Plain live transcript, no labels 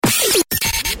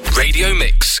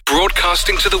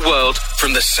broadcasting to the world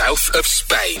from the south of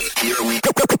Spain. Here we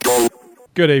go.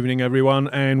 Good evening, everyone,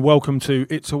 and welcome to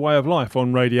It's a Way of Life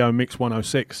on Radio Mix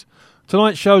 106.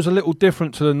 Tonight's show's a little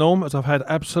different to the norm, as I've had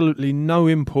absolutely no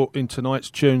input in tonight's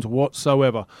tunes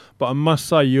whatsoever, but I must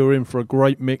say you're in for a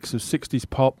great mix of 60s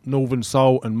pop, northern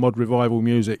soul and mod revival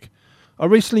music. I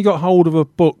recently got hold of a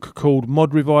book called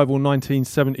Mod Revival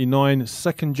 1979,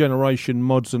 Second Generation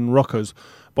Mods and Rockers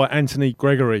by Anthony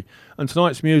Gregory, and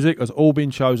tonight's music has all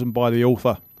been chosen by the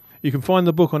author. You can find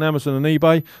the book on Amazon and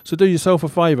eBay, so do yourself a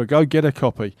favour, go get a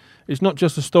copy. It's not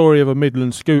just a story of a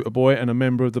Midland scooter boy and a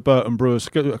member of the Burton Brewers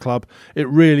Scooter Club, it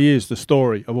really is the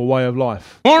story of a way of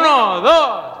life. 1,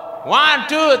 2, 1,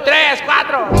 2, 3,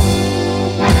 4.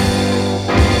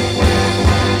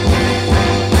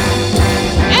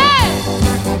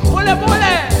 Pule, pule!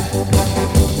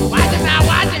 Watch it now,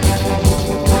 watch it!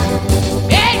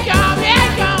 Here it come, here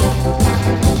it come!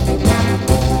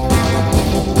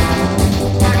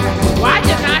 Watch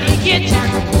it now, he get you!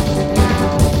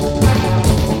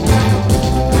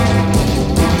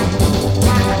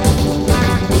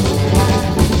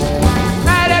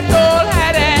 Hattie told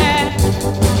Hattie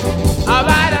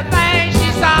about a thing she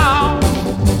saw.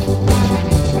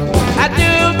 I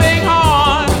do big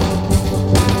horn.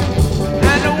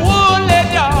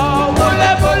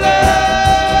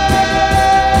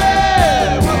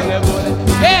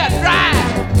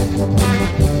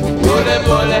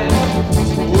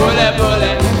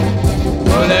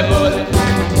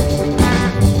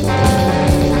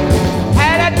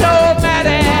 Had I told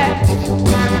Maddie,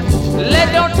 let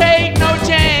don't take no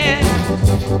chance.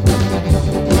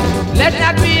 Let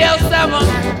not be L7.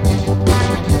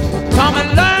 Come and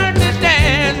learn to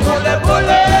dance. Bully,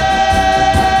 bully,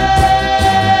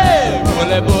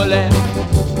 bully, bully,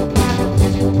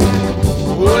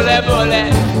 bully,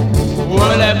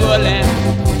 bully, bully, bully,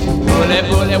 bully,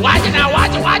 bully. Watch it now,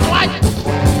 watch it, watch it, watch it.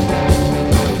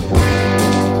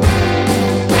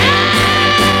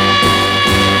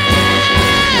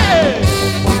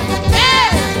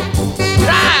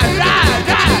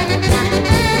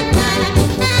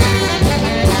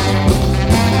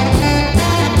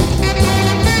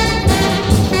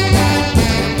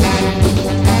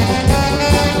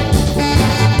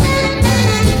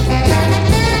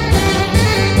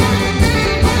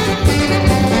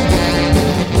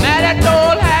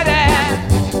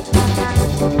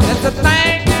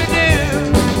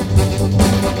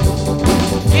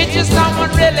 Someone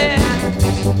really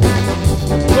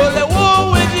bully wool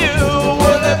with you,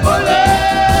 bully, bully,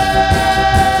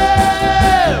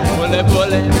 bully,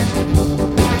 bully,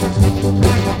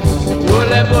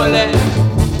 bully, bully,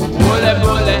 bully,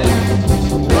 bully,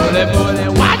 bully, bully.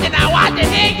 Watch it now, watch it,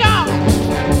 here you go.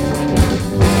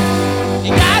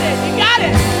 You got it, you got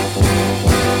it.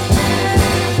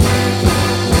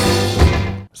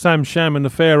 Sam Sham and the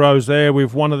Pharaohs there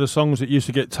with one of the songs that used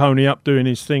to get Tony up doing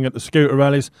his thing at the scooter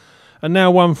rallies. And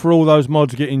now one for all those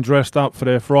mods getting dressed up for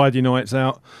their Friday nights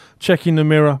out, checking the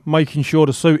mirror, making sure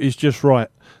the suit is just right.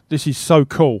 This is So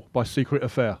Cool by Secret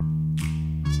Affair.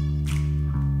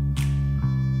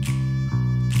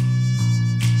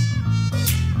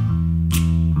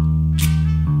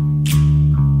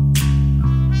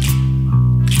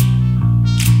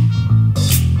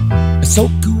 So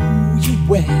cool you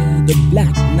wear the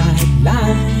black night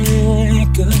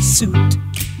like a suit.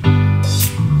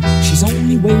 She's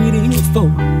only waiting for a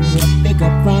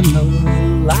pickup from the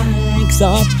likes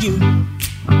of you.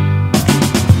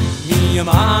 Me, I'm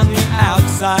on the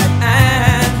outside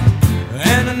and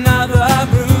in another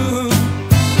room.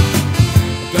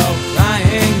 Go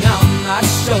crying on my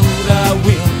shoulder,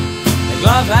 we'll make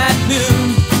love at noon.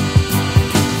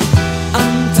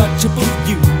 Untouchable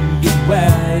you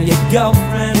wear your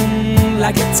girlfriend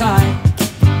like a tie.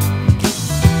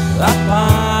 A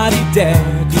party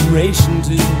decoration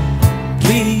to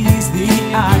please the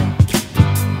eye.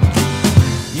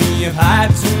 You've had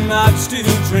too much to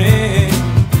drink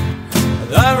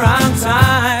the wrong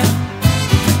time,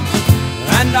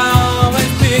 and I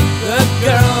always pick the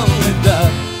girl with the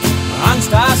wrong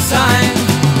star sign.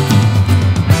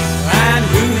 And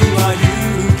who are you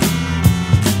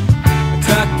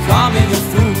to call me a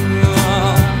fool?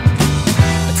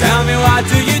 Tell me, what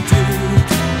do you do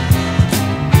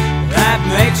that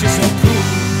makes you so cool?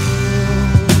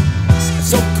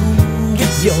 So cool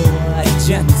with your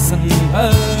Jensen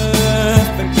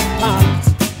perfect parts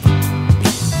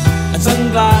and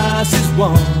sunglasses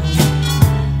worn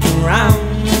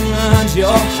around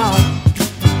your heart,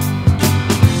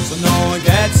 so no one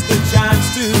gets the chance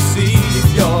to see if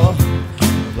you're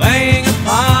playing a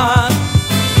part.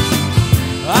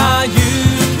 Are you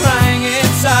crying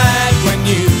inside when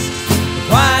you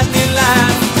quietly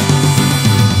laugh?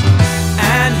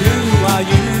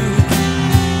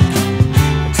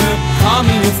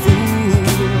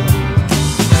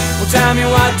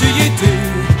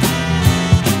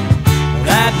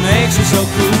 makes you so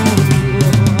cool?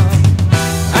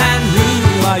 And who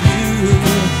are you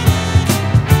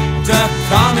to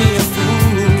call me a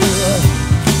fool?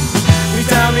 Please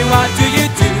tell me, what do you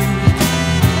do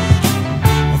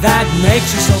that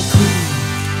makes you so cool?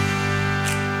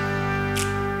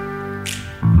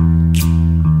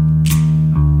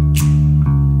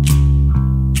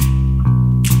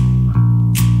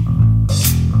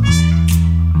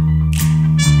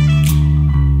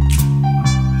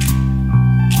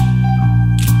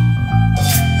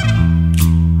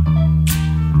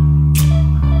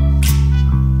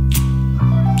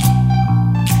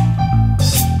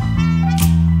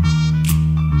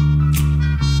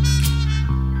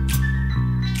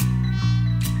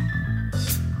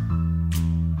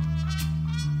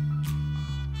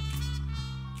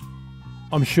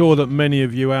 I'm sure that many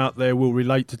of you out there will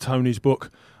relate to Tony's book.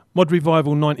 Mod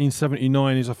Revival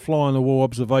 1979 is a fly-on-the-wall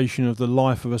observation of the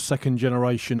life of a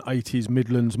second-generation 80s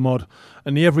Midlands mod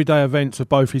and the everyday events of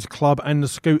both his club and the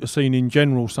scooter scene in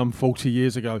general some 40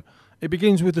 years ago. It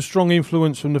begins with the strong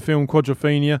influence from the film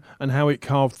Quadrophenia and how it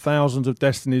carved thousands of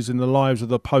destinies in the lives of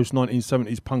the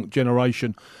post-1970s punk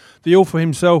generation. The author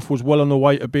himself was well on the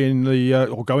way to being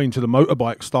or going to the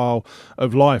motorbike style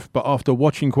of life, but after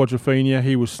watching Quadrophenia,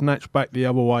 he was snatched back the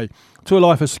other way to a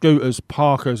life of scooters,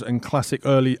 parkers, and classic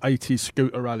early 80s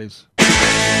scooter rallies.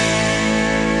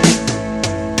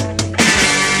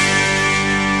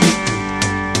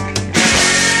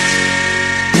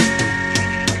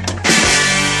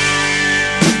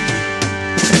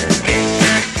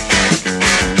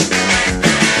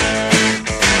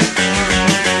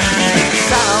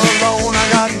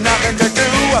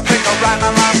 I think I'll ride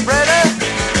my umbrella.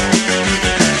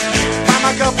 Find my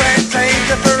girlfriend, take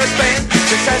her for a spin.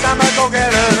 She says I'm a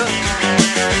go-getter.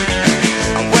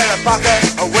 I wear a parka,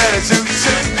 I wear a suit,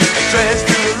 I dress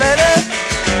to the letter.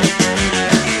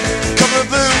 Couple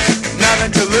of blues, nothing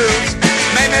to lose,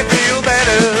 make me feel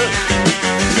better.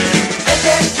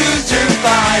 AK225,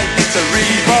 it's a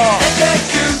Reebok.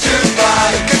 AK225,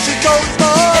 cause she goes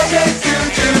more.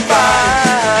 AK225,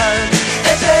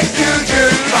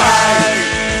 AK225.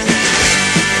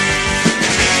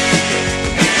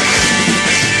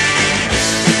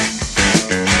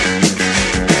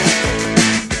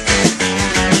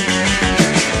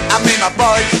 My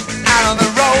boys out on the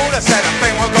road, I said I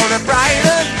think we'll go to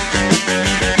Brighton.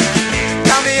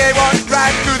 Down the A1,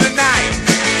 drive through the night,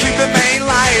 keep the main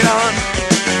light on.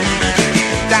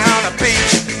 Down the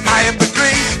beach, high up the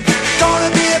trees, gonna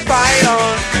be a fight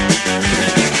on.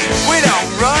 We don't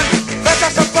run, let's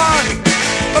have some fun,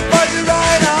 but boys we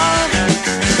ride on.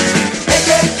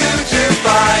 AK225,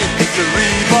 it's a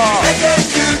Reebok.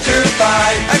 AK225,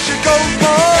 and she goes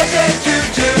more.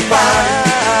 AK225.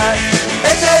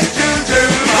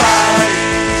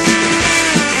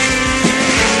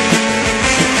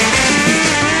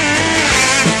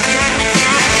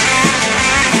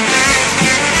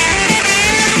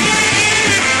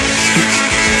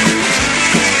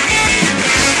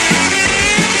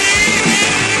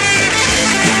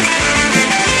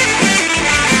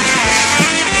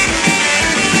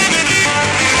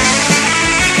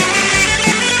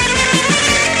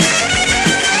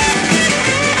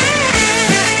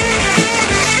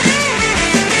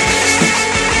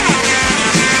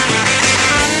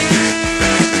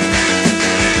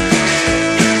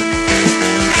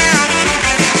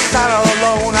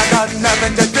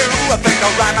 To do, I think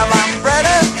I'll ride my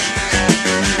umbrella.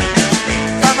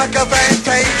 Find my girlfriend,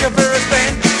 take her for a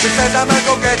spin. She says I'm a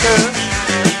go-getter.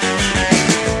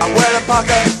 I wear a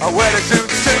parka, I wear a suit,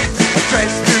 I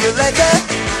dress to the letter.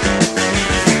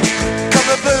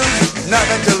 Couple of blues,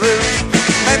 nothing to lose,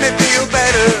 make me feel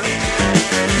better.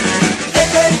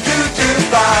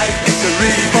 AK225, it's a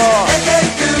Reebok.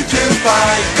 AK225,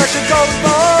 cause she goes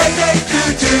more.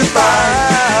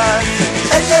 AK225,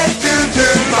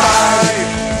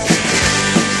 AK225.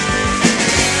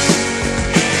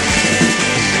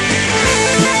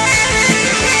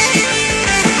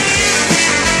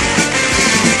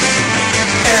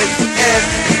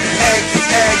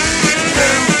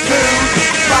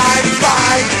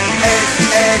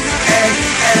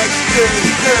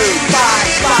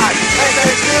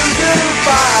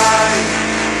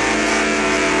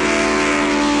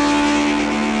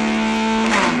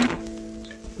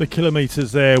 The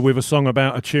Kilometres there with a song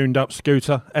about a tuned up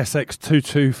scooter,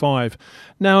 SX225.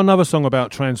 Now another song about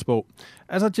transport.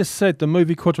 As I just said, the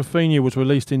movie Quadrophenia was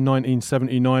released in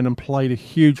 1979 and played a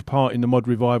huge part in the mod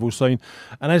revival scene.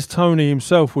 And as Tony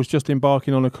himself was just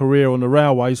embarking on a career on the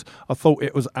railways, I thought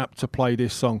it was apt to play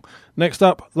this song. Next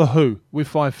up, The Who with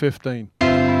 515.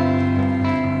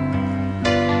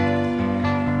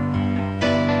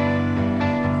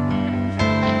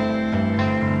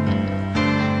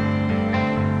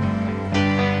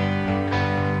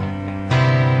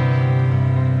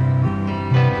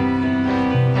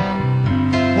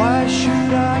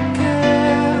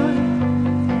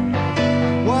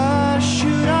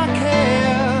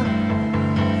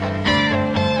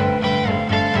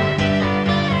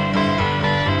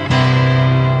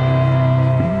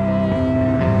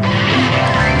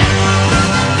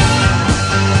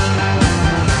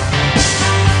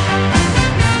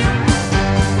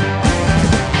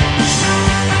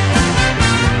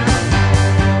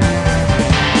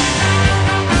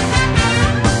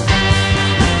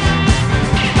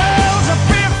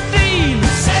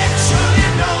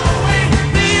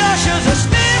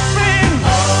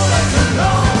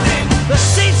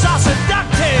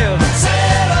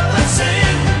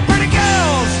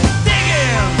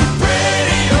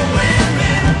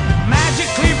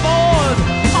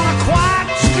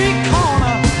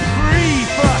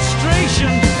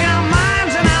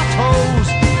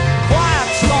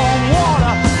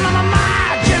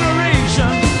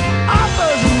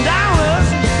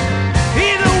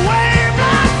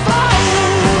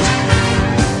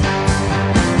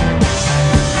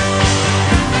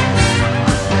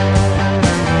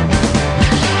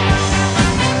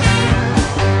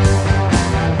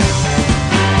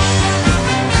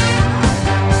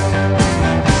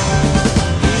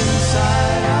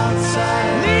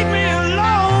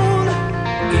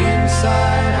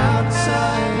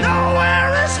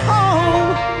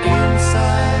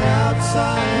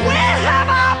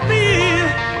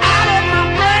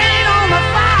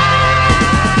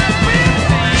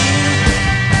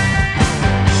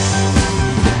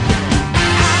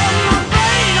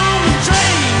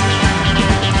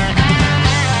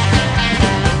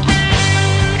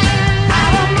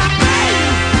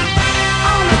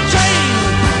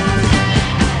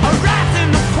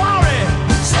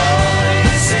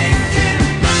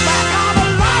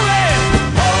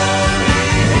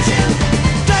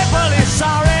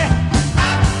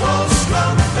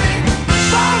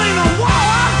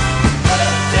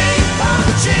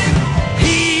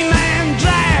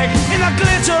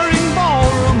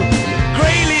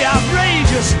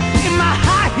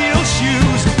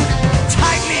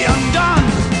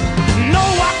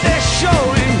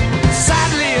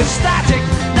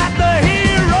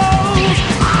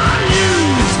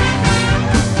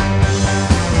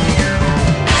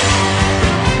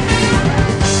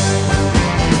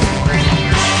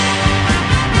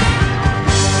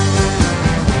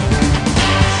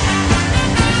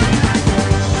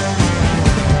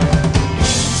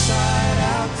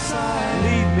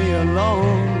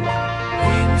 alone.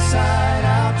 Inside,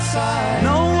 outside,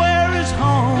 nowhere is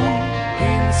home.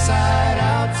 Inside,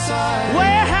 outside,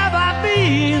 where have I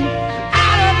been?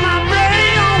 Out of my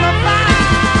brain on the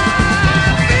 515.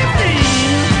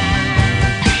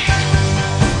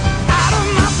 Out of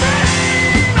my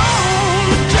brain on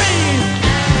the train.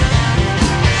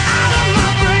 Out of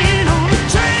my brain on the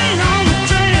train, on the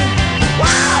train.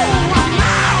 Wow, I'm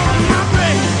out of my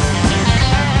brain.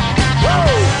 Woo!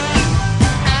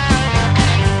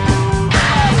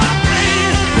 Out of my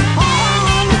brain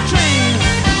on the train.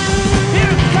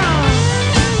 Here it comes.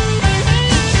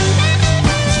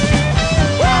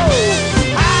 Woo!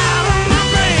 Out of my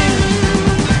brain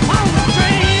on the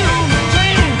train, on the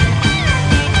train.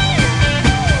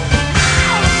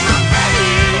 Out of my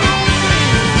brain on the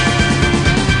train.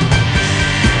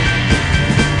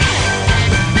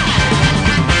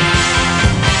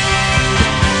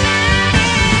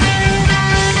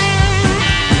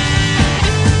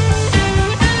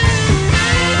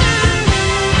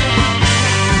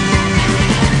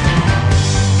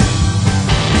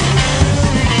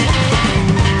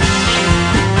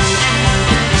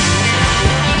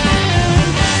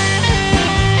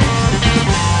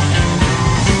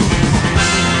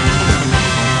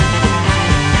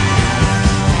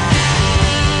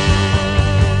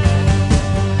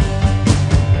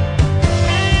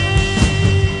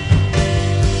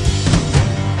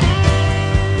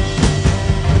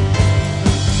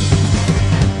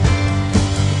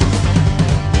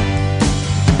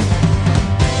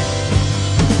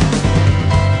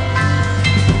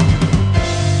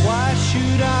 Why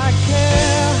should I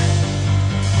care?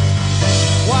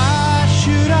 Why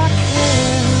should I care?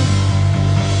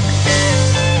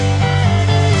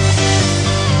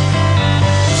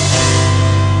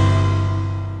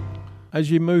 As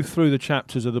you move through the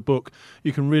chapters of the book,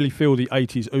 you can really feel the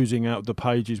 80s oozing out of the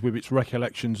pages with its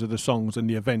recollections of the songs and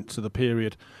the events of the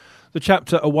period. The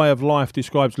chapter A Way of Life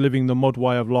describes living the mod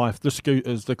way of life, the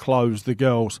scooters, the clothes, the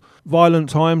girls. Violent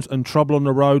times and trouble on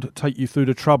the road take you through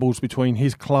the troubles between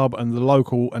his club and the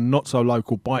local and not so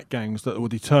local bike gangs that were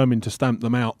determined to stamp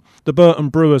them out. The Burton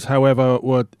Brewers, however,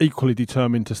 were equally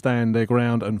determined to stand their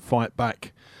ground and fight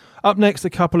back. Up next, a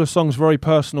couple of songs very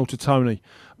personal to Tony.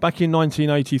 Back in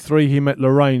 1983, he met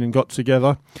Lorraine and got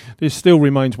together. This still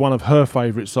remains one of her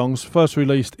favourite songs. First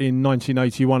released in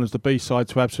 1981 as the B-side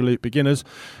to Absolute Beginners.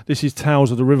 This is Tales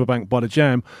of the Riverbank by The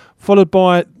Jam, followed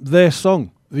by their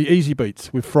song, The Easy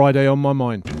Beats, with Friday on My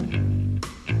Mind.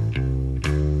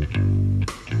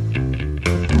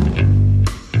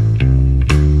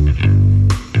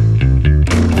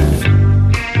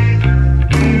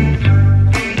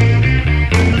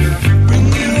 Bring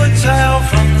you a tale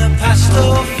from the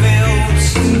pastel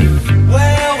fields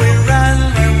where we ran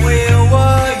when we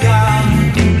were young.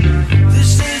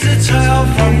 This is a tale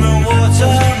from the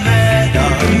water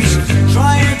meadows,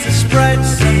 trying to spread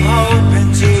some hope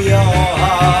into your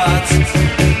heart.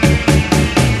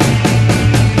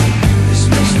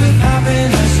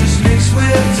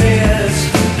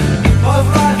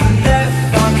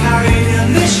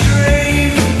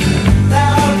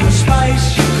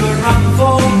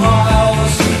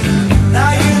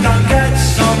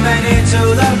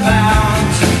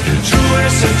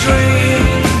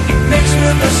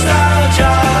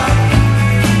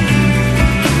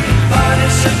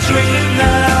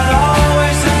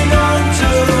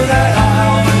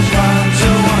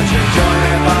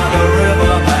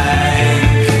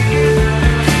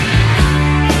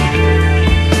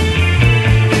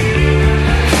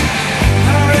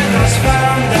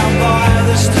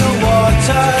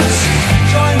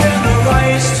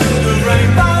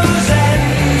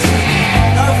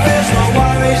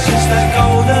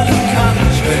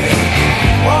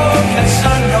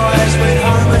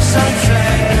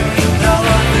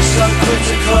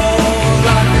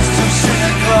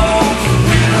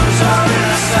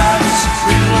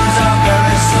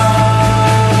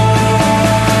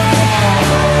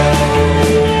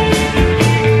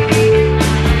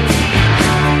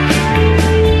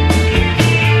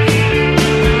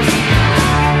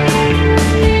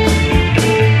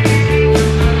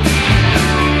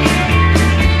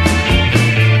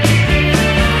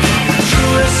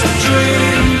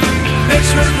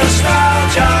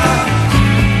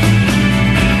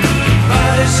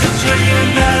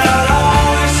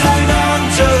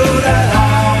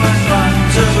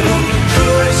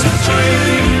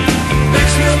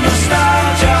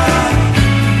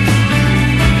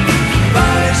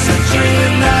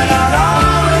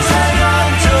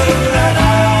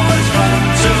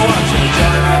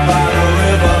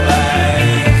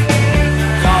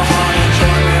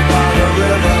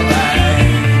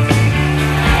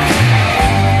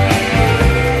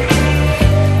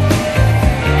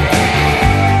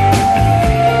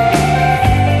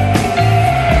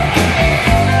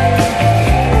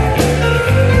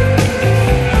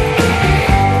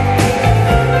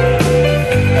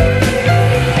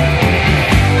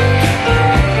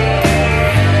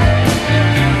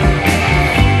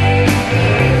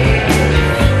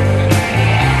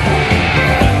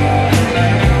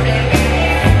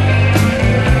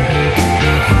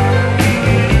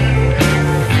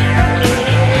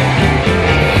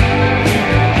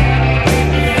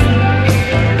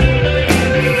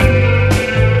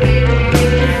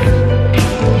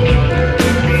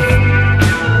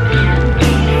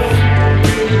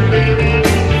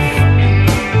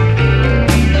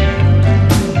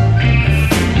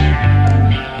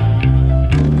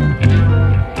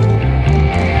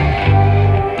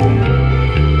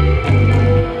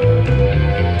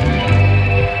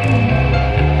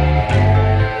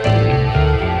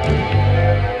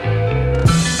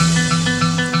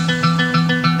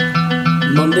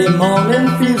 morning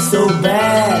feels so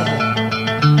bad.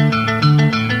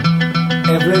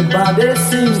 Everybody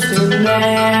seems to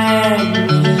nag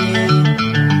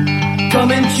me.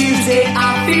 Coming Tuesday, I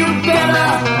feel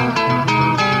better.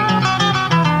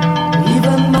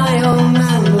 Even my old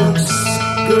man looks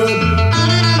good.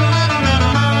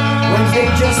 Wednesday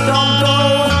just don't go.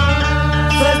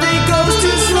 Thursday goes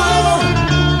too slow.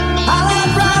 I'll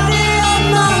have Friday on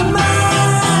my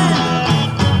mind.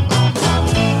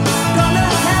 Gonna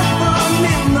have fun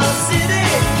in the city.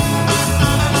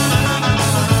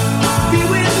 Be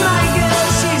with my girl,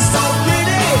 she's so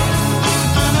pretty.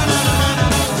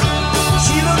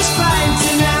 She looks fine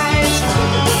tonight.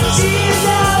 She's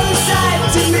out of sight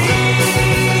to me.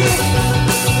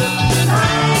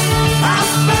 I'll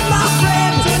spend my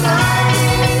friend tonight.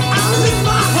 I'll lift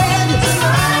my head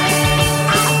tonight.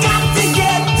 I've got to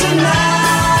get tonight.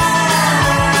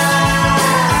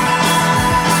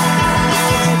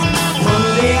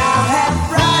 Monday I'll have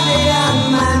Friday on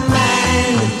my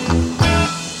mind.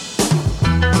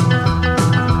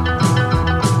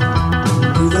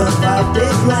 Do the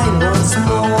 5-day grind once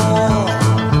more.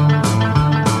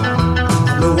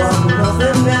 I know I'm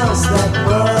nothing else that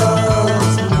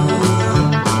was me.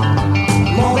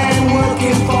 More than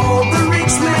working for the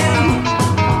rich man.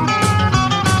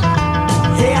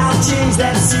 Hey, I'll change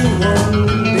that scene one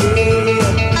day.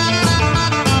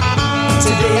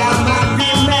 Today I might be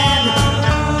mad.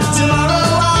 Tomorrow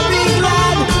I'll be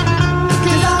glad.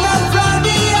 'Cause I'll have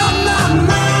Friday on my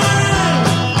mind.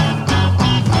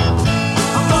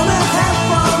 I'm gonna have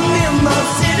fun in my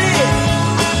city.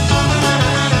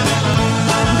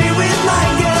 Be with my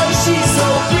girl, she's so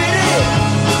pretty.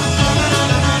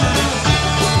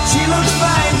 She looks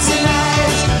fine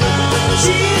tonight.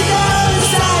 She's out of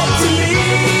sight to me.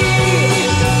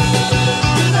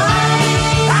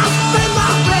 I'll spend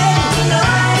my friend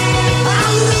tonight.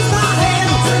 I'll lose my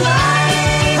hand tonight.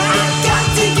 I've got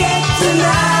to get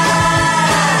tonight.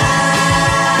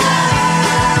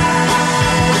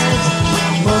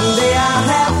 Monday I'll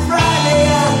have Friday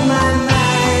on my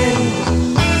mind.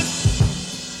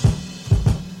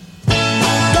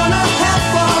 Gonna have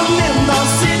fun in the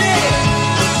city.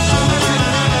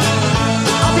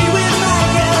 I'll be with my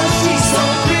girl, she's so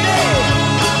pretty.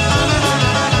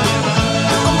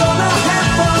 I'm gonna have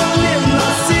fun in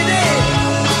the city.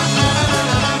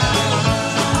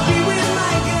 I'll be with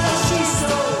my girl, she's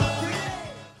so pretty.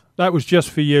 That was just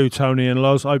for you, Tony and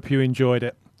Loz. Hope you enjoyed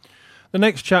it. The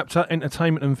next chapter,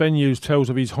 Entertainment and Venues, tells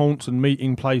of his haunts and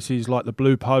meeting places like the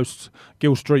Blue Posts,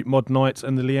 Gill Street Mod Nights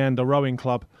and the Leander Rowing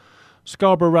Club.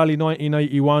 Scarborough Rally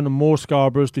 1981 and more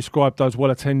Scarboroughs described those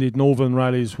well-attended northern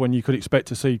rallies when you could expect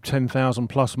to see 10,000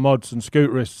 plus mods and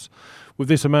scooterists. With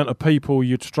this amount of people,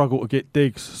 you'd struggle to get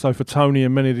digs, so for Tony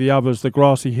and many of the others, the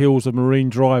grassy hills of Marine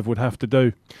Drive would have to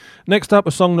do. Next up,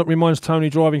 a song that reminds Tony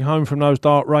driving home from those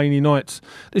dark, rainy nights.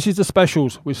 This is The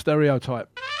Specials with Stereotype.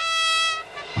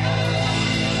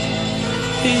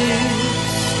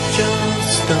 It's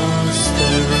just a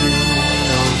stereotype.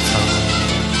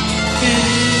 He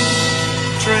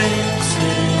drinks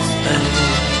his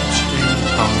aged in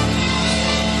pines.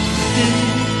 He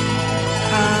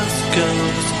has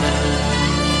girls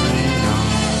every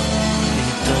night. He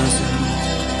doesn't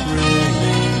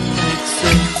really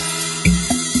exist.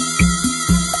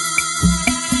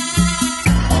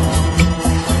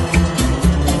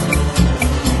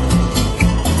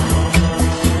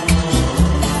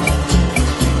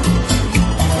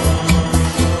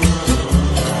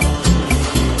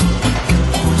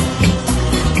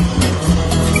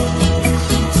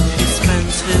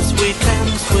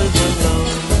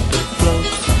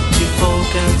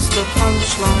 The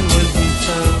punchline when he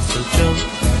tells a joke.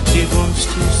 He wants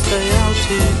to stay out,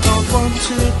 he don't want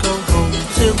to go home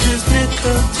till his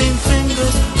nicotine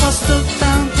fingers are stuck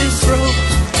down his throat.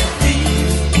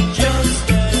 He's just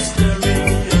a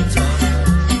stereotype.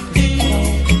 He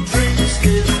drinks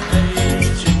his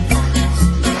aging pints.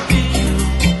 He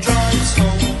drives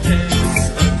home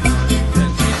pissed and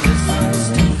then he listens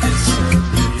to his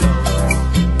stereo.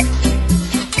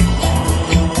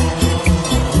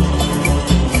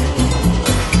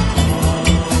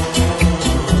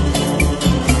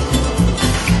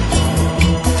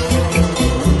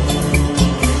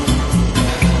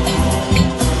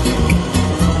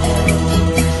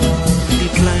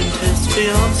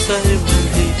 When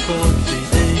he could be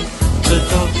deep. The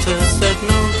doctor said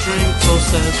no drink for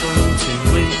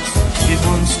 17 weeks. He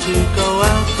wants to go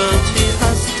out but he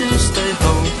has to stay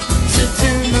home. Sit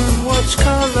in and watch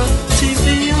colour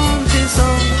TV on his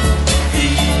own.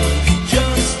 He's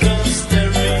just a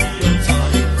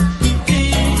stereotype. He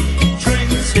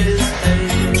drinks his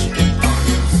age in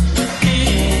pints.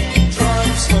 He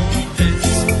drives home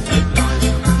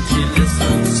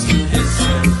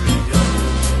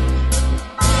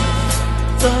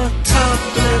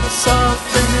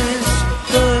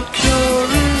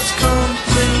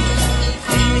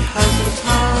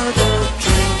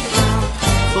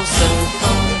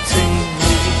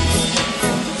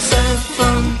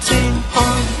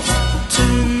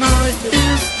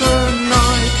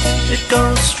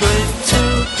goes straight to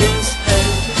his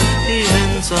head. He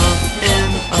ends up in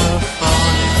a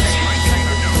fight.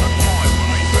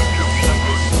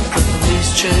 The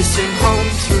police chase him home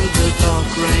through the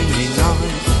dark rainy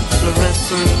night.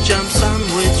 Fluorescent jam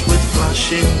sandwich with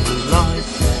flashing light.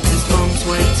 His mom's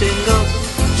waiting up,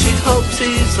 she hopes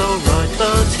he's alright,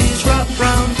 but he's wrapped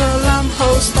round a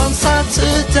lamppost on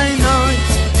Saturday night.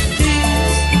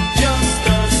 He's just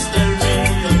a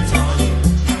stereotype.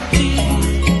 He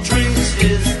drinks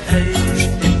his age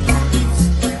in pints.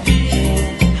 He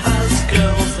has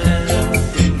girls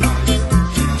every night.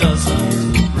 He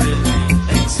doesn't really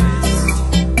exist.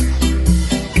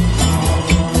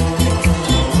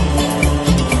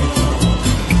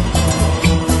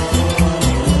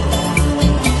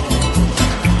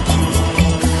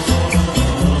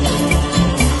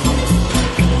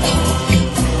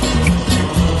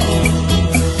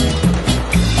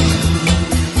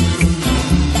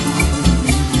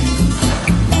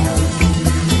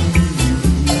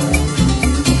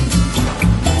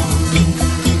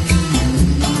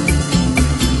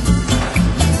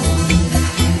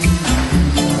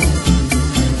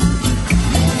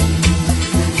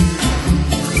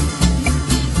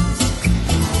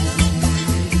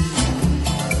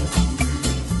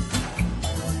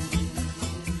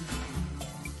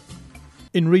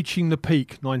 In Reaching the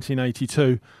Peak,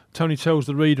 1982, Tony tells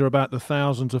the reader about the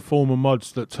thousands of former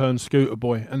mods that turned Scooter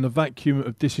Boy and the vacuum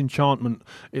of disenchantment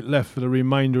it left for the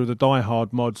remainder of the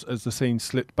die-hard mods as the scene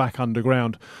slipped back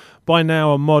underground. By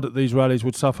now, a mod at these rallies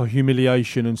would suffer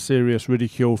humiliation and serious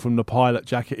ridicule from the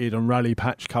pilot-jacketed and rally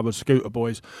patch-covered Scooter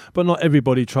Boys, but not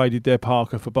everybody traded their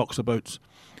Parker for boxer boots.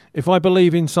 "If I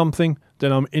believe in something,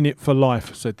 then I'm in it for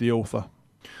life," said the author.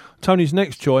 Tony's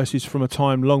next choice is from a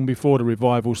time long before the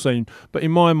revival scene, but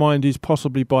in my mind is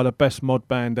possibly by the best mod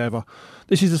band ever.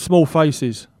 This is the Small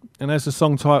Faces, and as the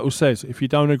song title says, if you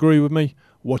don't agree with me,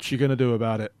 what you gonna do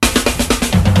about it? I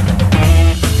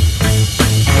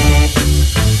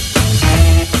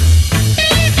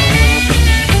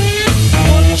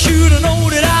want you to know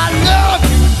that I love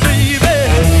you, baby.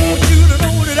 I want you to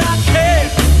know that I care.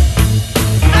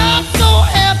 I'm so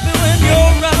happy when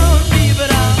you're around me, but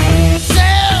I'm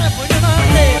sad when you're not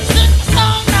there. Sing the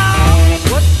song now.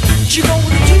 What you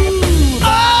gonna do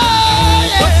about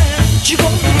it? What you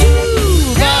gonna do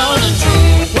about it?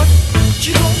 What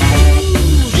you gonna do?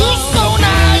 You're so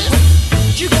nice.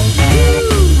 What you gonna do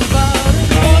about it?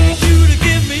 I want you to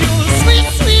give me your sweet,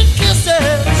 sweet kisses.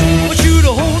 I want you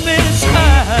to hold me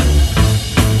tight.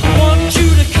 I want you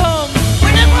to come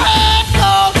whenever I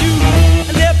call you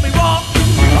and let me walk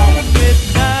you home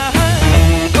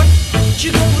midnight. What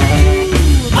you gonna do?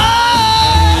 Oh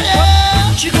yeah.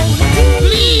 What you gonna do?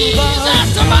 Please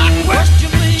answer my question,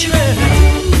 baby.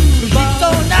 Please so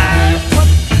nice. What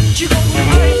you gonna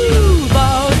do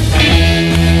about it?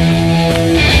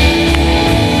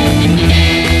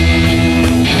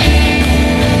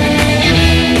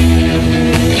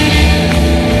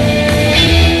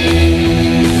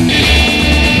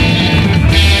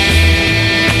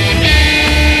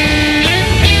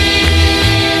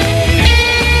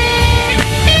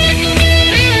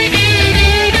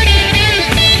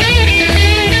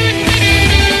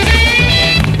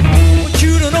 Want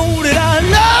you to know that I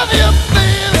love you,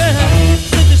 baby.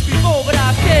 Said this before, but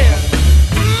I care.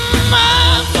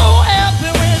 I'm so happy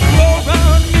when you're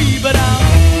around me, but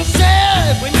I'm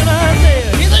sad when you're not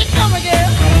there. Here they come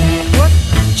again. What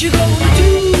you gonna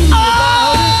do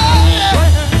about it?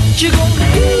 What you gonna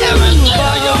do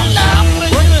about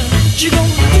it? What you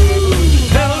gonna do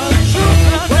about it?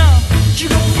 What you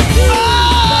gonna do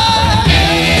about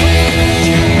it?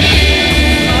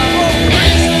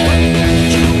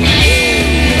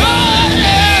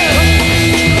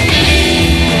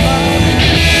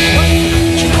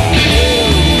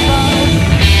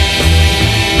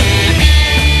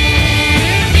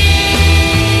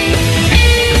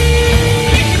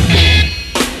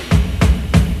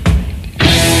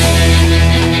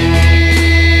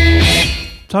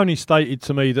 Tony stated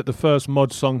to me that the first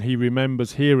mod song he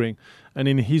remembers hearing, and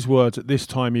in his words at this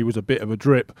time he was a bit of a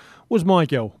drip, was My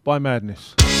Girl by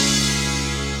Madness.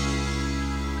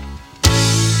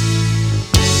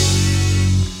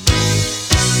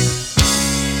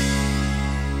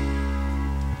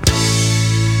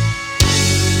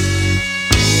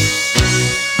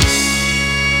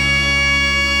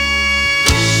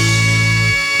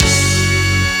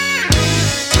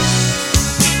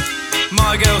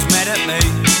 My girl's mad at me.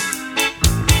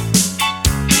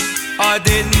 I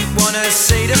didn't want to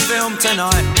see the film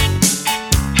tonight.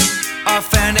 I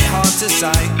found it hard to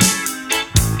say.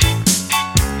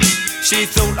 She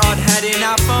thought I'd had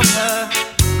enough of her.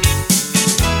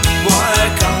 Why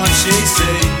can't she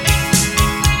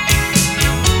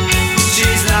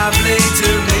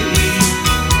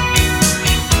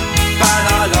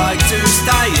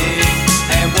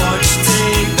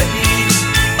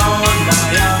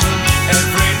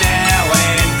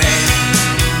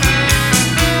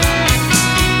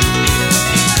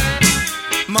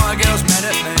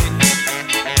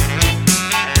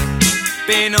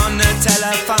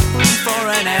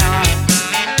an hour.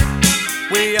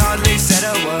 We hardly said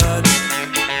a word.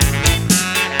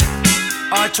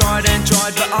 I tried and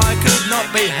tried, but I could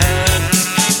not be heard.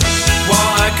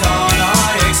 Why can't I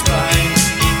explain?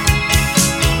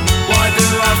 Why do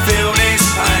I feel this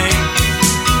pain?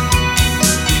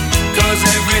 'Cause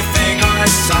everything I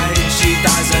say she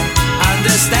doesn't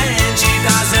understand. She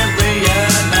doesn't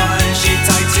realise. She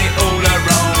takes it all the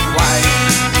wrong way.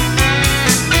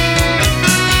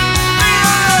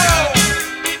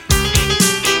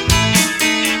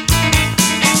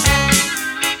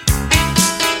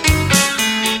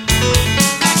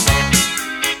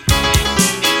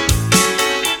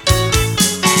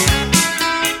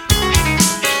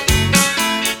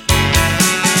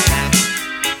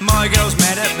 My girl's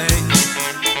mad at me.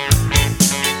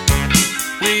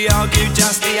 We argued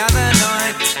just the other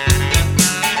night.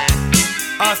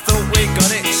 I thought we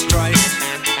got it straight.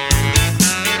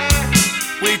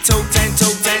 We talked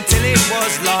till it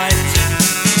was light.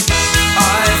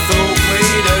 I thought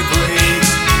we'd agreed.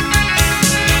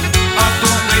 I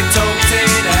thought we talked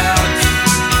it out.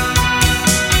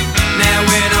 Now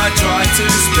when I try to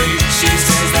speak, she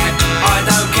says that I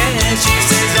don't care. She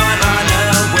says I'm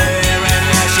unaware, and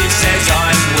now she says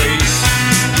I'm weak.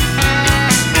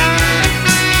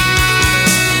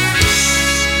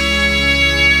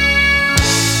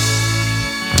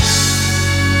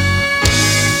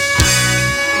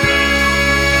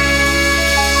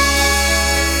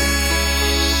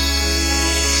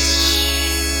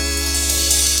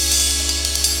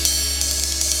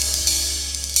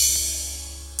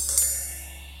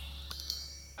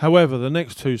 However, the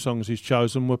next two songs he's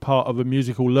chosen were part of a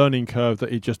musical learning curve that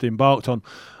he'd just embarked on,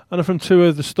 and are from two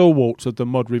of the stalwarts of the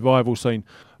mod revival scene,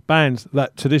 bands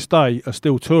that to this day are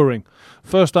still touring.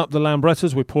 First up, the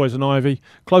Lambrettas with Poison Ivy,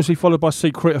 closely followed by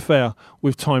Secret Affair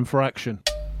with Time for Action.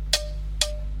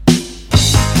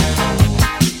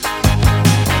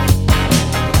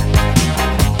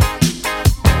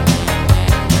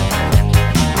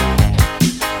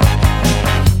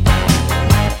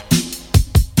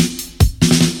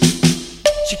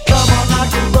 She come on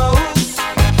like a rose,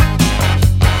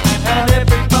 and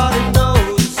everybody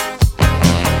knows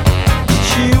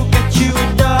she'll get you a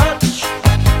nudge.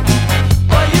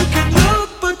 Well, you can look,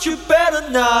 but you better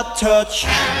not touch.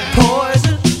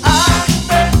 Poison ivy,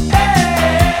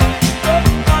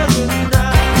 poison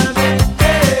ivy.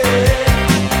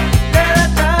 Late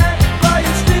at night while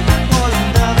you're sleeping, poison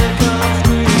ivy comes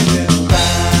creeping by.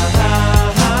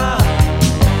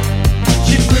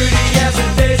 She's pretty as a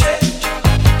daisy.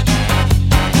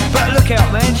 But look out,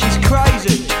 man, she's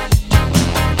crazy.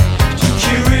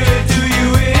 She really do you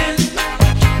in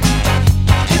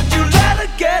if you let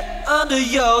her get under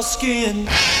your skin.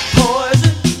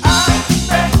 Poison ivy,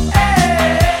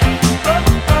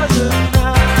 poison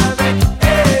ivy.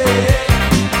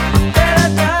 Late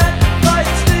at night while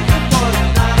you're sleeping, poison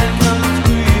ivy comes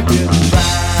creeping by.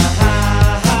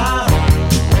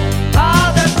 All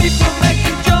that people make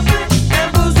you jumping, and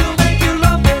booze will make you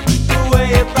lumping. The way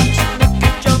it rocks you make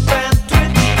you jump and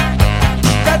twitch.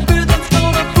 That rhythm's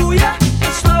gonna fool ya, the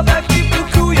slow back people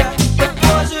cool ya. But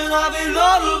poison ivy,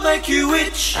 Lord'll make you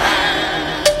itch.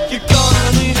 You're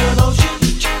gonna need an ocean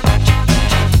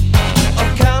of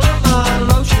calamine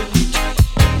lotion.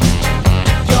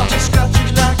 You'll be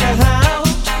scratching like a hound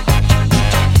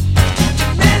the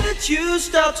minute you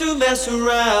start to mess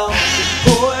around.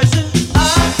 Poison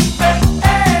ivy,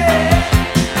 poison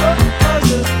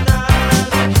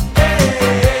ivy.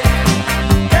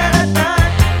 Late at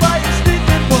night while you're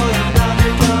sleeping, poison ivy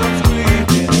comes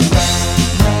creeping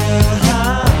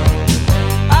round.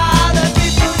 Ah, that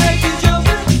beat will make you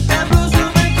jumping, and blues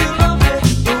will make you lumping.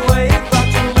 The way it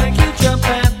rocks will make you jump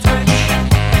and twitch.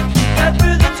 That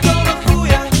rhythm's gonna fool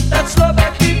ya, that slow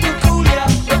back beat will cool ya.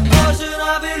 But poison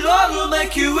ivy, Lord, will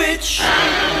make you itch.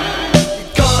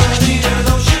 You're gonna need an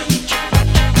ocean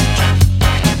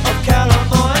of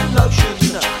calamine lotion.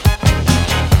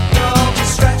 You'll be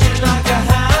scratching like a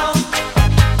hound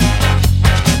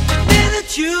the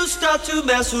minute you start to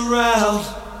mess around.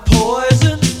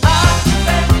 Poison ivy,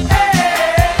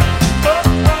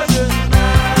 poison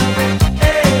ivy.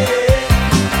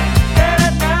 Late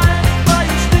at night while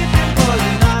you're sleeping,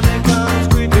 poison ivy comes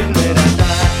creeping. Late at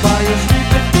night while you're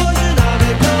sleeping, poison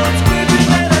ivy comes creeping.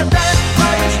 Late at night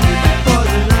while you're sleeping,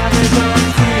 poison ivy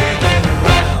comes creeping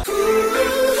around.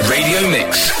 Radio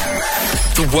Mix,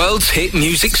 the world's hit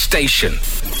music station.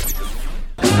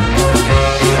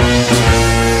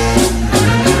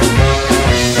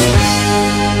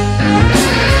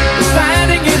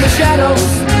 Standing in the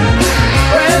shadows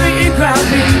where the in-crowd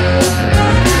meet,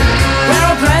 we're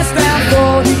all dressed down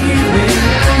for the evening.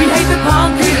 We hate the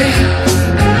punk feeling,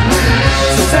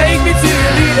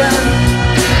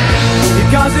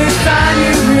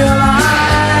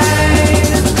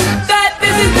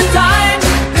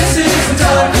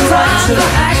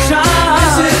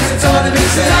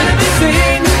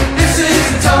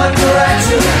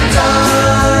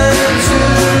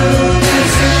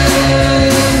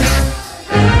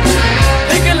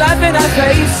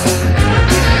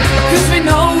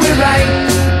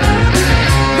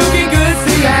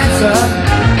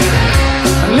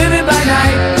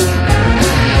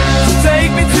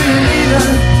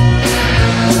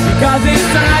 'cause it's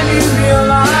time you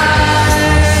realize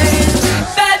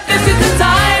that this is the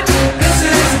time. This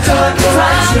is the time for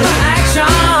action.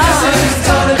 This is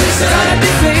the time to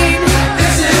be seen.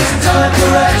 This is the time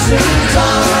for action.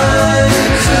 Time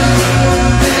to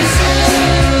be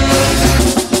seen.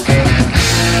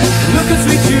 Look at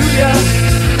sweet Julia,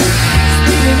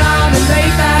 speeding on the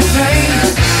late back train,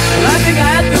 laughing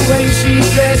at the way she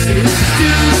dresses,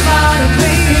 too far to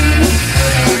clean.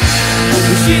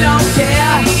 She don't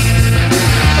care,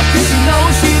 cause she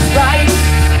knows she's right.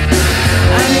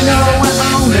 And you know we're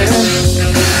only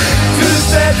 2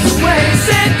 steps away.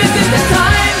 Said this is the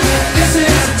time. This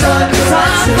is the time for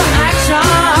action.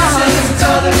 This is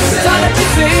the time to be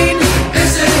seen.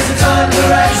 This is the time for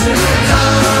action.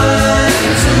 Time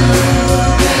to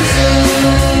be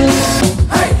seen.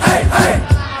 Hey, hey, hey.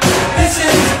 This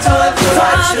is the time for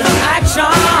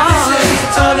action. This is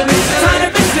the time to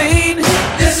be seen.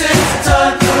 This is the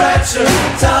time for action.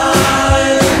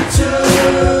 Time to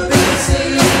be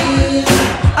seen.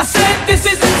 I said this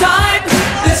is the time.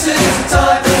 This is the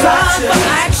time for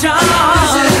action.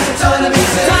 This is the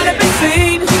time to be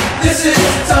seen. This is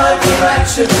the time for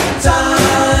action.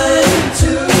 Time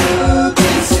to be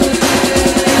seen.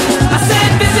 I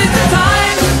said this is the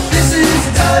time. This is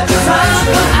the time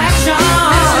for action.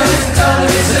 This is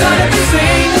the time to be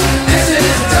seen. This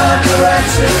is the time for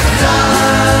action.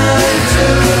 Time to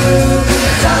be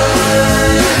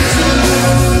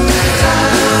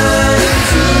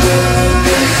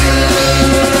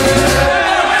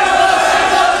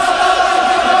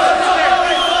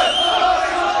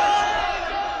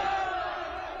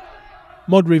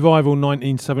Mod Revival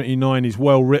 1979 is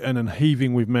well written and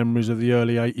heaving with memories of the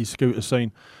early 80s scooter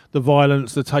scene. The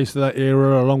violence, the taste of that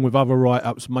era, along with other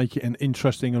write-ups, make it an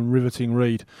interesting and riveting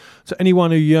read. To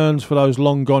anyone who yearns for those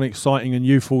long-gone exciting and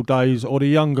youthful days, or the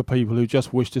younger people who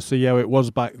just wish to see how it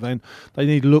was back then, they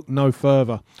need look no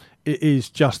further. It is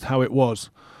just how it was.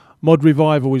 Mod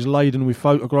Revival is laden with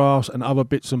photographs and other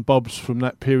bits and bobs from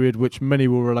that period which many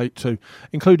will relate to,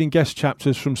 including guest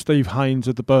chapters from Steve Haynes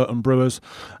of the Burton Brewers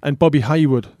and Bobby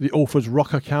Hayward, the author's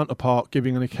rocker counterpart,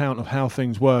 giving an account of how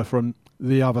things were from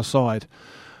the other side.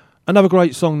 Another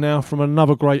great song now from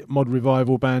another great Mod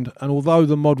Revival band, and although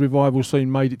the Mod Revival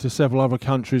scene made it to several other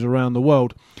countries around the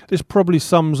world, this probably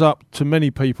sums up to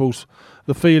many people's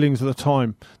the feelings of the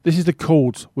time. This is the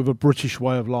Chords with A British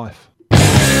Way of Life.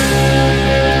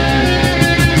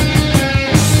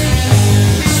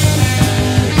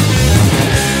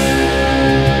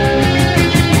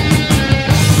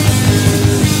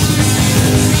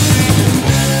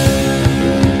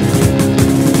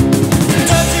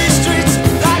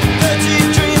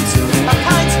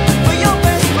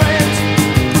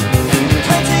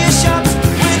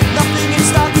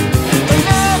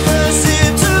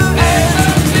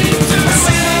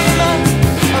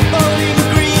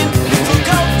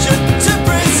 To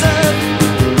bring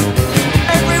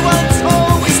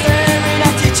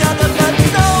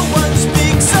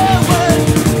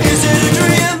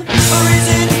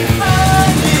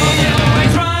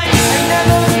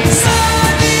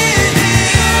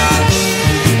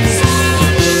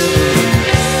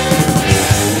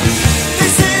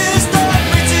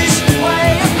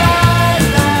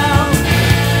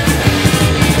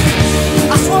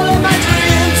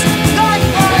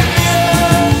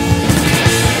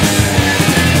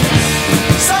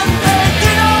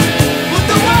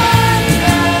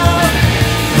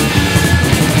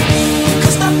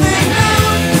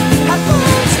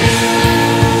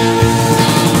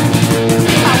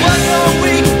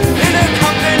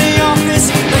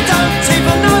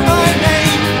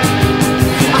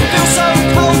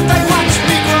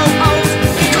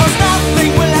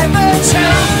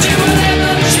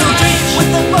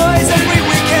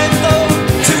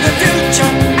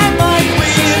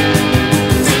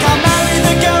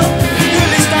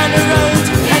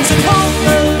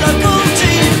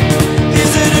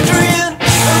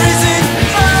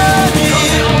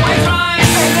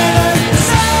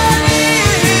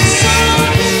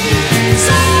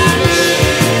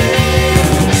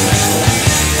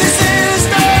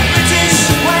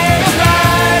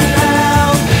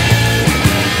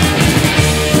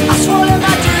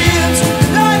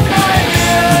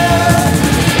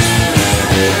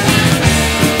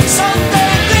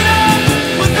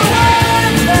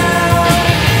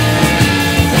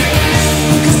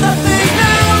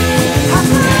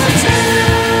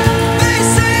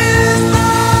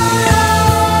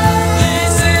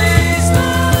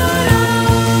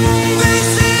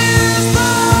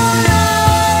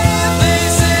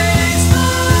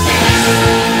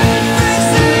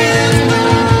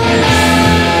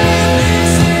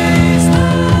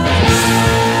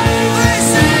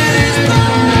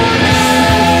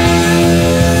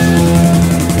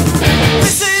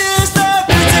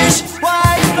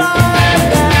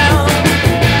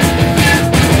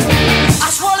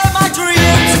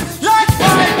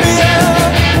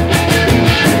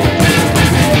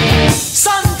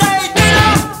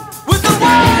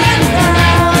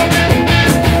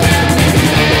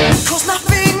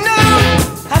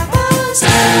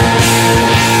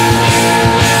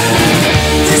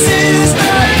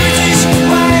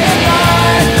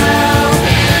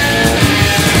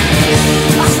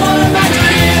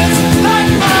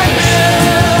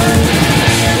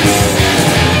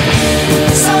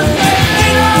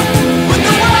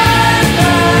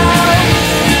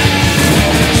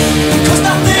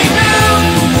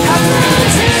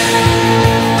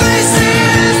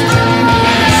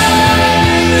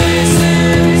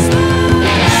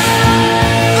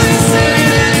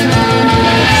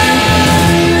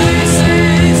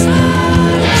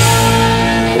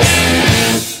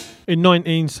In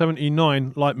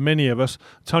 1979, like many of us,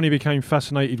 Tony became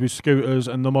fascinated with scooters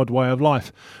and the mod way of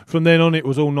life. From then on, it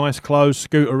was all nice clothes,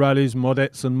 scooter rallies,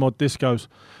 modettes and mod discos.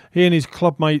 He and his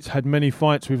club mates had many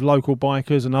fights with local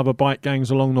bikers and other bike gangs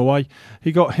along the way.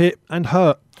 He got hit and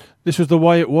hurt. This was the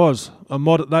way it was. A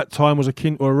mod at that time was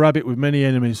akin to a rabbit with many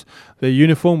enemies. Their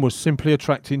uniform was simply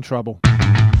attracting trouble.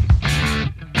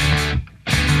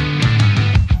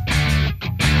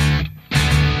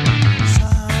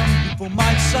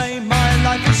 Might say my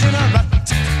life is in a rut.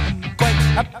 I'm quite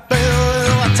happy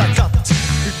with what I got.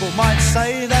 People might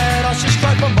say that I should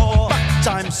strive for more, but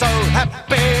I'm so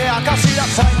happy I can see the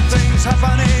fine things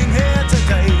happening here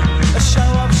today. A show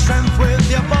of strength with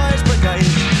your boys brigade.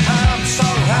 And I'm so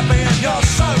happy and you're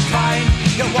so kind.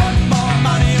 You want more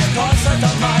money, of course I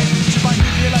don't mind. My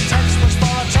nuclear textbooks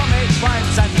for atomic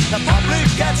rhymes, and the public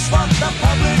gets what the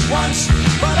public wants.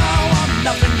 But I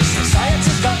want nothing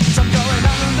society's got. I'm going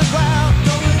underground.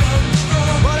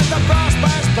 What if the brass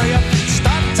bands play up and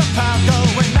start to pound?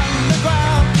 Going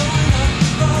underground.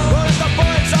 What if the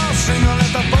boys all sing or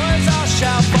let the boys all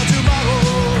shout for tomorrow?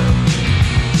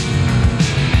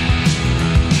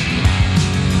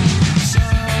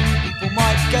 Some people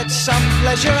might get some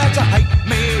pleasure out to hate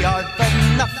me. I've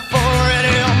enough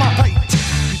already on my plate.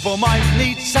 People might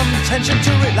need some tension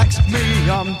to relax me.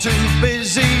 I'm too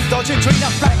busy dodging between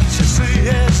the facts. You see,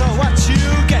 here's what you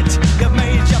get. You've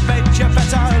made your bed, you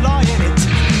better lie in it.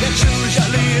 You choose your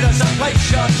leaders and place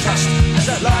your trust, as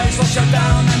their lies wash you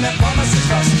down and their promises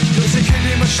rust. Using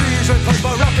killing machines with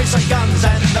paper, rockets and guns,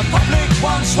 and the public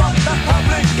wants what the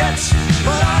public gets.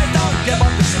 But I don't give up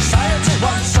the society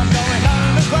wants. I'm going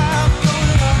underground.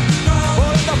 All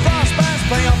of the brass bands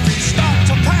play off, we start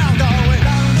to pound. Going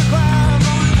underground.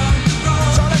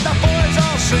 So let the boys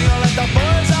all sing, or let the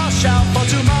boys all shout for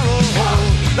tomorrow.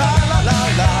 La la la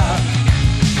la.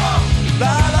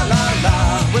 La la la la.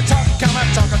 We're talking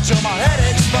till my head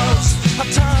explodes. I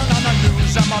turn on the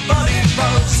news and my body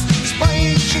froze.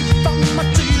 Spraying shit on my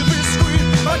TV screen.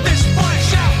 But this boy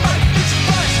shout, but this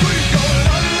boy scream. Going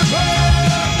underground.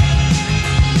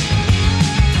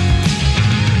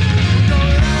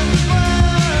 Going underground.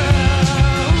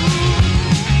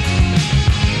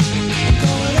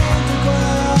 Going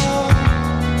underground.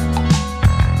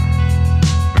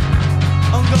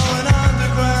 I'm going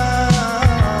underground.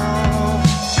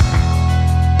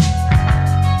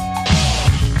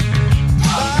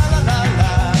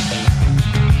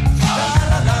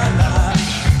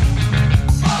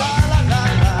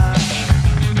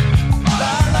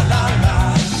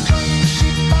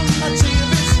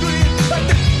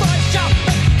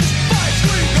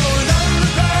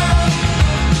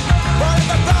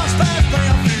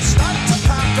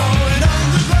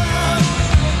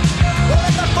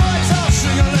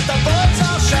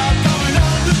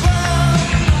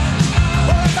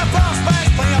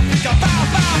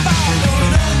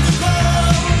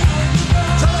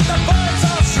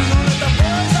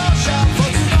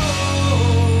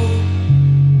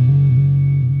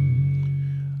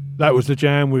 That was The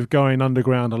Jam with Going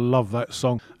Underground. I love that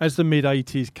song. As the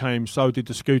mid-80s came, so did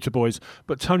the Scooter Boys.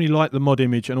 But Tony liked the mod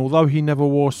image, and although he never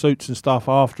wore suits and stuff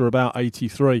after about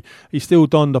 83, he still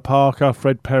donned a Parker,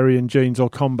 Fred Perry and jeans or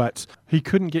combats. He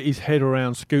couldn't get his head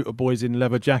around Scooter Boys in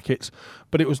leather jackets,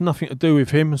 but it was nothing to do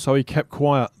with him, so he kept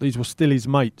quiet. These were still his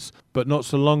mates, but not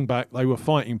so long back they were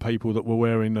fighting people that were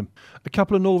wearing them. A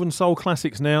couple of Northern Soul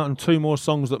classics now, and two more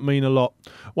songs that mean a lot.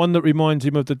 One that reminds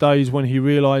him of the days when he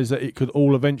realised that it could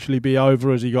all eventually be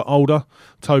over as he got older,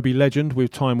 Toby Legend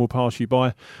with Time Will Pass You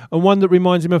By, and one that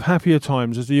reminds him of happier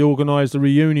times as he organised a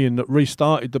reunion that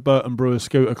restarted the Burton Brewers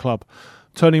Scooter Club.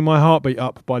 Turning My Heartbeat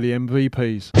Up by the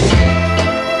MVPs.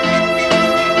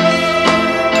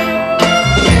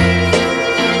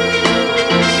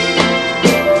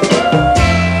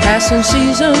 Passing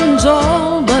seasons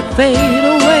all but fade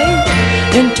away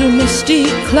into misty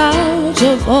clouds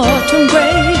of autumn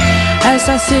gray. As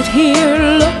I sit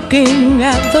here looking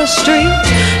at the street,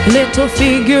 little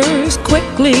figures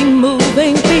quickly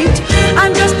moving feet.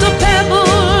 I'm just a pebble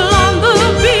on the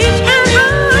beach, and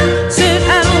I sit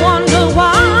and wonder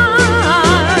why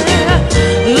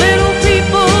little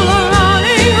people are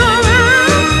running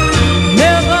around,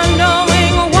 never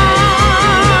knowing why.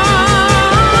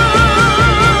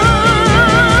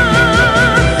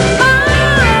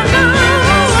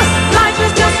 Life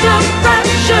is just a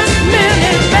precious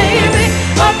minute, baby.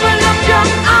 Open up your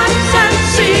eyes and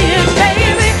see it,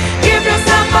 baby. Give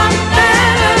yourself a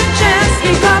better chance,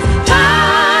 because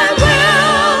time will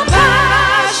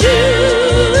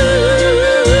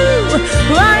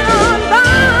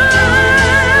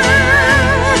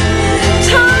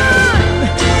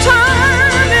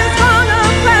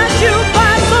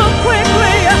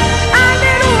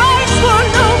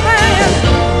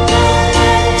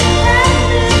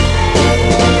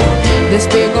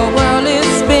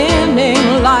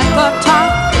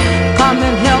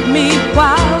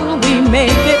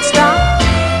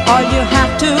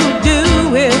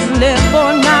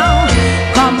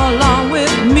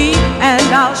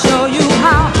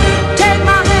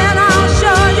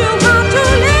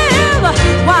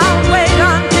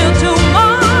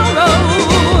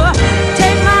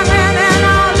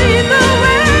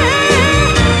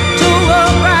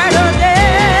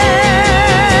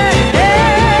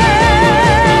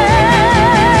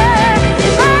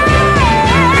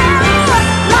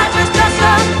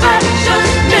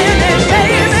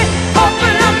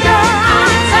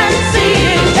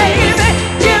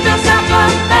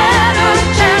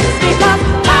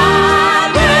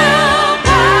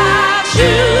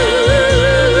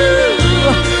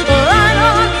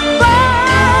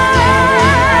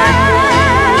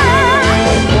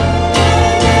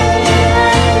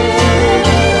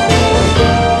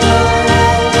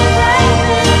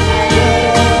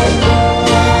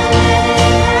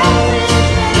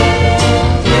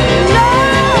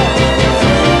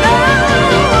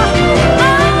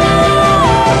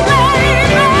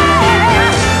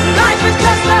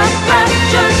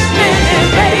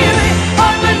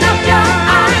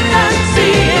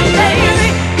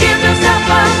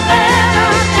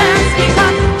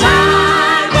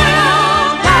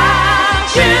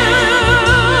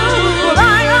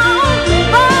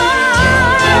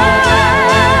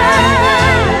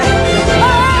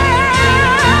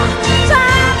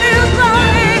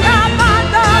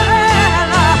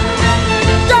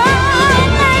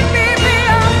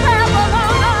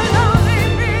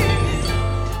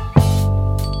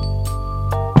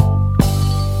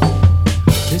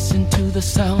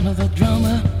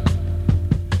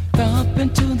up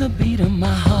into the beat of my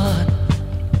heart.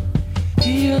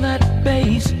 Hear that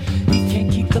bass, he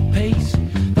can't keep the pace,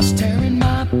 that's tearing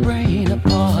my brain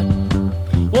apart.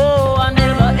 Whoa, I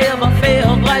never ever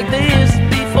felt like this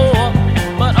before,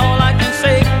 but all I can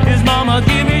say is mama,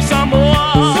 give me some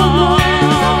more.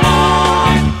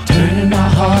 Turning my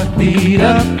heartbeat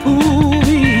up,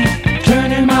 ooh-wee,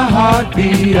 turning my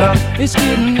heartbeat up, it's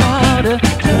getting louder.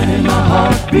 Turning my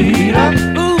heartbeat up,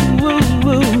 ooh, ooh,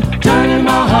 ooh, turning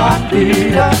my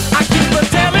heartbeat up. I keep on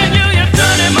telling you, you're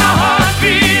turning my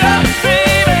heartbeat up,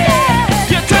 baby.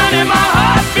 You're turning my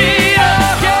heartbeat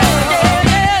up, yeah,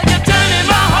 yeah, yeah. You're turning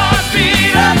my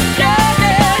heartbeat up, yeah,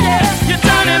 yeah, yeah. You're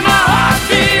turning my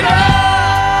heartbeat up.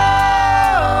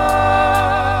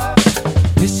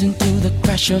 Listen to the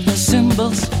crash of the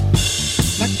cymbals,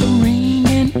 like the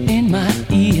ringing in my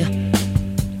ear.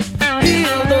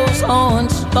 Feel those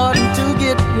horns starting to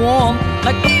get warm,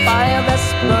 like the fire that's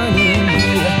burning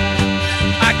here.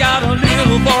 I got a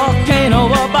little volcano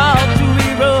about to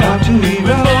erupt, with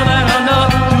more than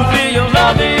enough to feel your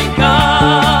loving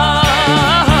come.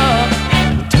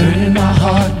 Turning my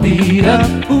heartbeat up,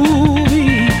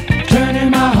 ooh-wee, turning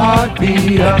my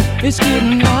heartbeat up, it's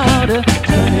getting louder.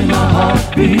 Turning my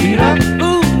heartbeat up,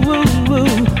 ooh, ooh,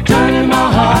 ooh, turning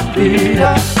my heartbeat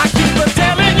up. I keep on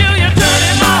telling you, you're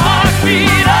turning my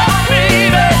heartbeat up,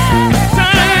 baby.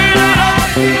 Turn it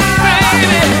up, baby.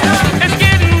 It's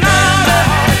getting louder,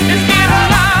 it's getting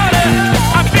louder.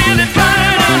 I feel it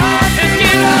burning, it's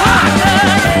getting hotter.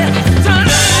 Turn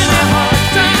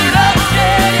it up,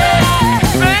 yeah, yeah.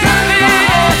 Baby, baby, I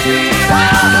feel it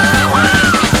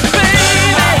burning, it's getting hotter, baby.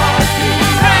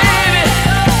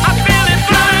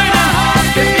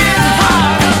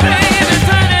 Turn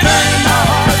it up,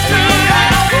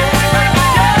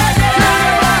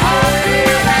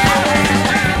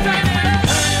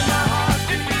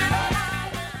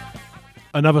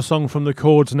 Another song from the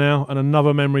Chords now, and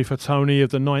another memory for Tony of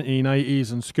the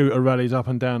 1980s and scooter rallies up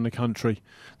and down the country.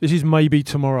 This is Maybe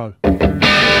Tomorrow.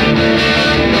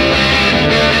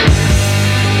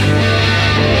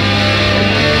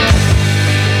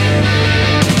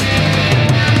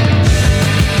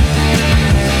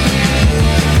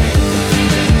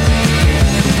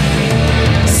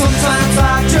 Sometimes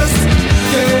I just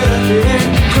get a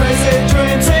feeling, crazy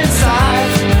dreams inside.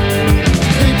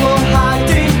 People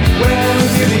hiding where the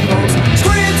beauty goes.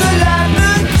 Screams of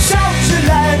laughter, shouts of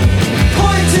light,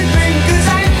 pointing fingers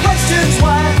and questions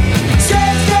why.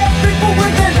 Scared people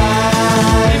with their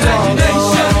lives.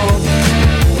 Imagination.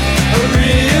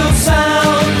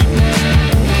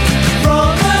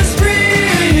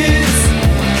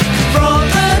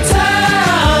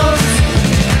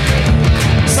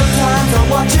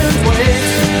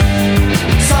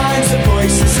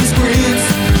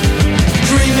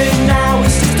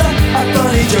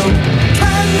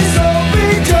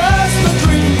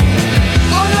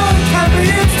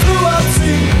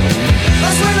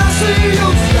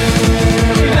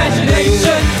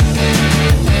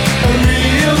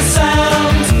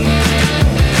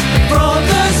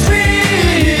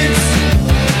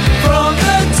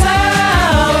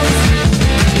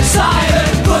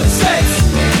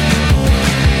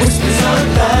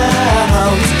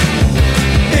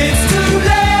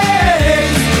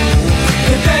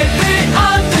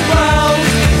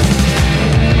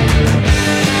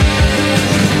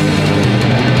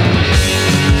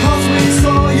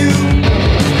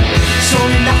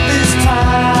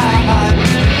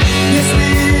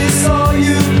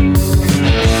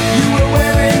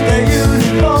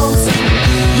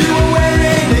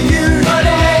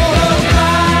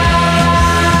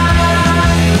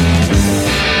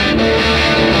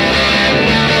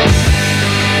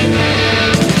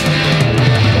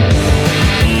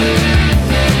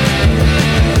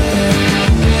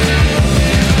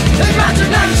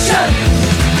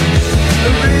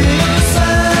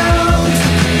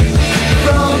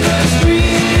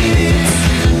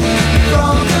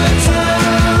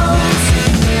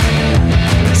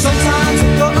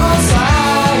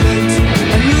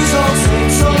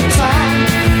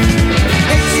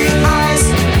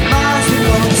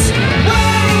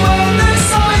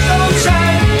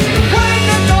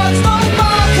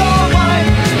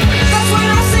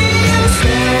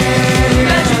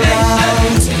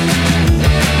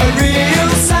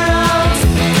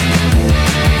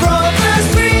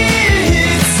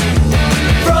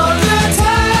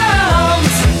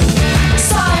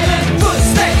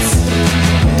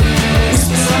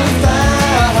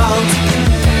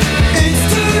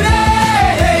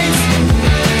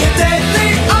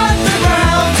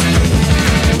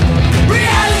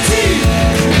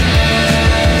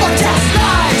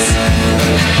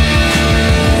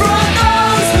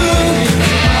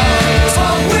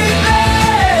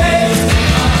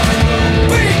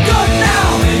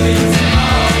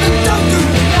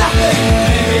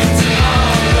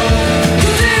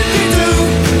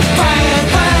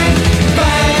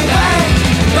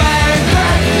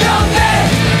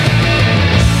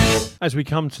 As we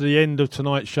come to the end of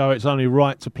tonight's show, it's only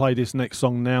right to play this next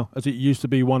song now, as it used to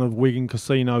be one of Wigan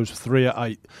Casino's 3 at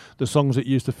 8, the songs that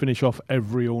used to finish off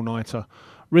every all-nighter.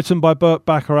 Written by Burt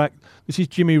Bacharach, this is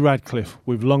Jimmy Radcliffe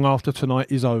with Long After Tonight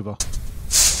Is Over.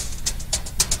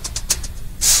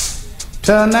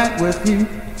 Tonight with you,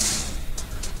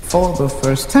 for the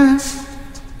first time,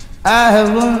 I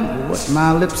have learned what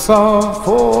my lips are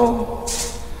for.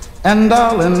 And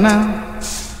darling, now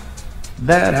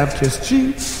that I've kissed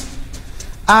you,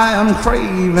 I am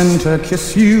craving to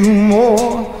kiss you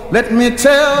more. Let me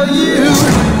tell you,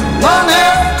 long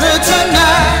after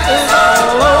tonight is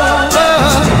all over,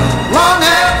 long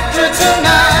after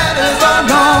tonight is all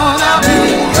gone, I'll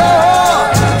be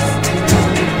yours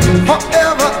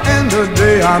forever and a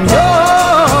day. I'm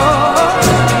yours.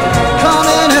 Come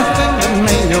anything that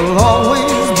may, you'll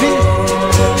always be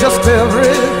just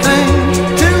everything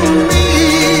to me.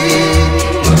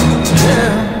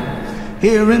 Yeah,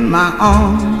 here in my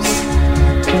arms,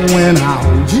 when I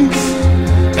hold you,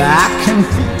 I can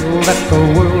feel that the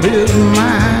world is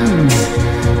mine.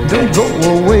 Don't go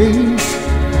away,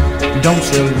 don't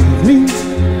you leave me,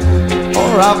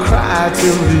 or I'll cry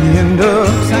till the end of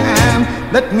time.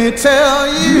 Let me tell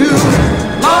you,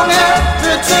 long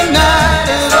after tonight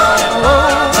is all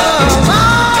over,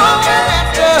 long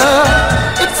after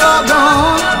it's all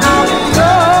gone, I'll be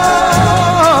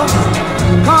yours.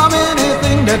 Come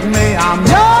anything that may, I'm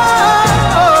yours.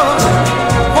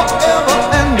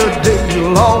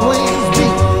 You'll always be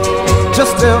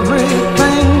just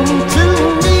everything to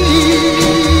me.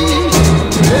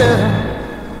 Yeah.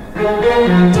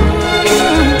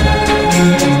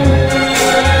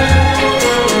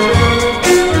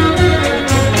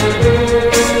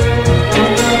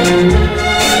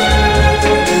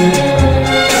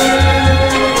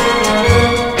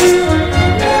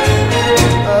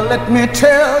 Let me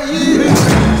tell you,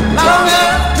 long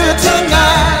after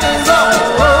tonight is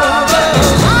over,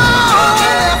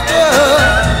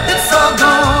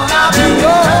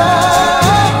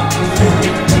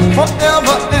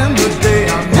 forever and a day,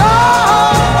 I'm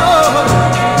yours.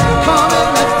 Come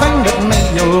anything that may,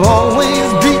 you'll always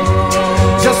be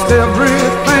just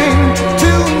everything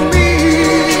to me.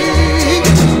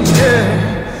 Yeah.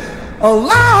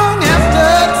 Long after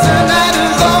tonight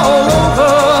is all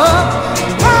over,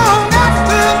 long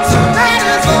after tonight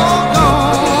is all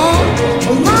gone,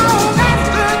 long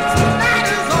after tonight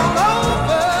is all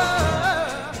over.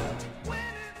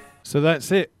 So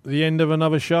that's it, the end of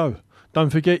another show. Don't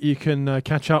forget you can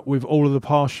catch up with all of the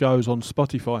past shows on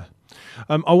Spotify.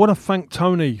 I want to thank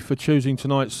Tony for choosing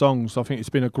tonight's songs. I think it's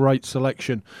been a great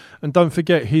selection. And don't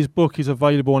forget, his book is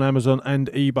available on Amazon and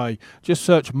eBay. Just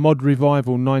search Mod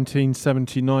Revival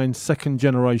 1979 Second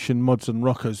Generation Mods and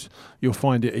Rockers. You'll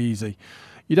find it easy.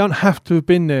 You don't have to have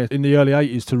been there in the early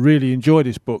 80s to really enjoy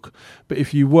this book, but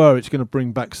if you were, it's going to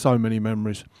bring back so many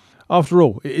memories. After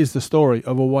all, it is the story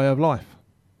of a way of life.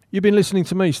 You've been listening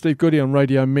to me, Steve Goody, on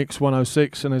Radio Mix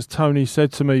 106, and as Tony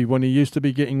said to me when he used to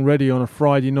be getting ready on a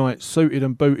Friday night, suited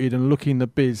and booted and looking the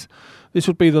biz, this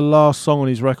would be the last song on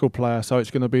his record player, so it's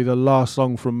going to be the last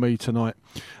song from me tonight,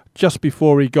 just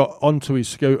before he got onto his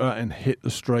scooter and hit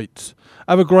the streets.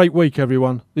 Have a great week,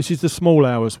 everyone. This is The Small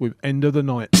Hours with End of the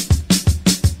Night.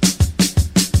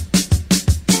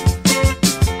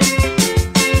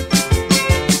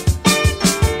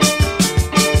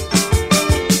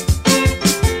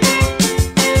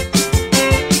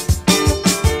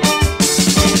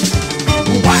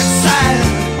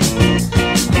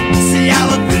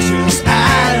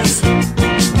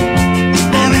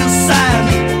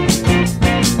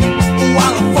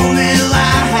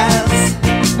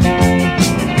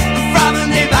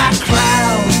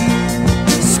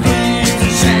 Scream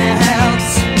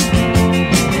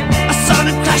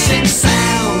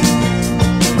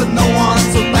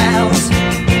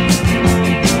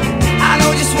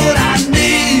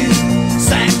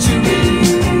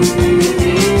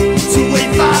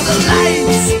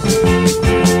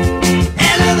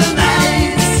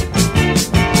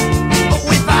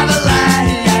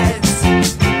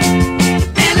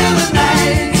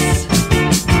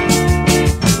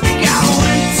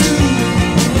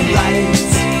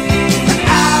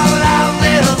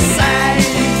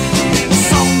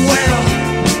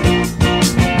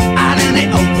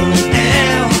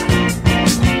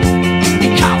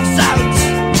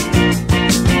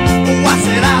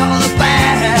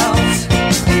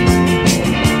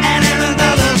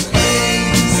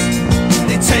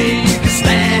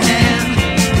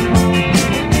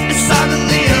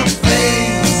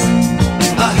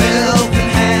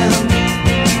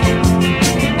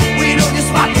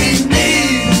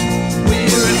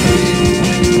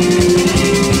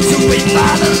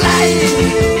light.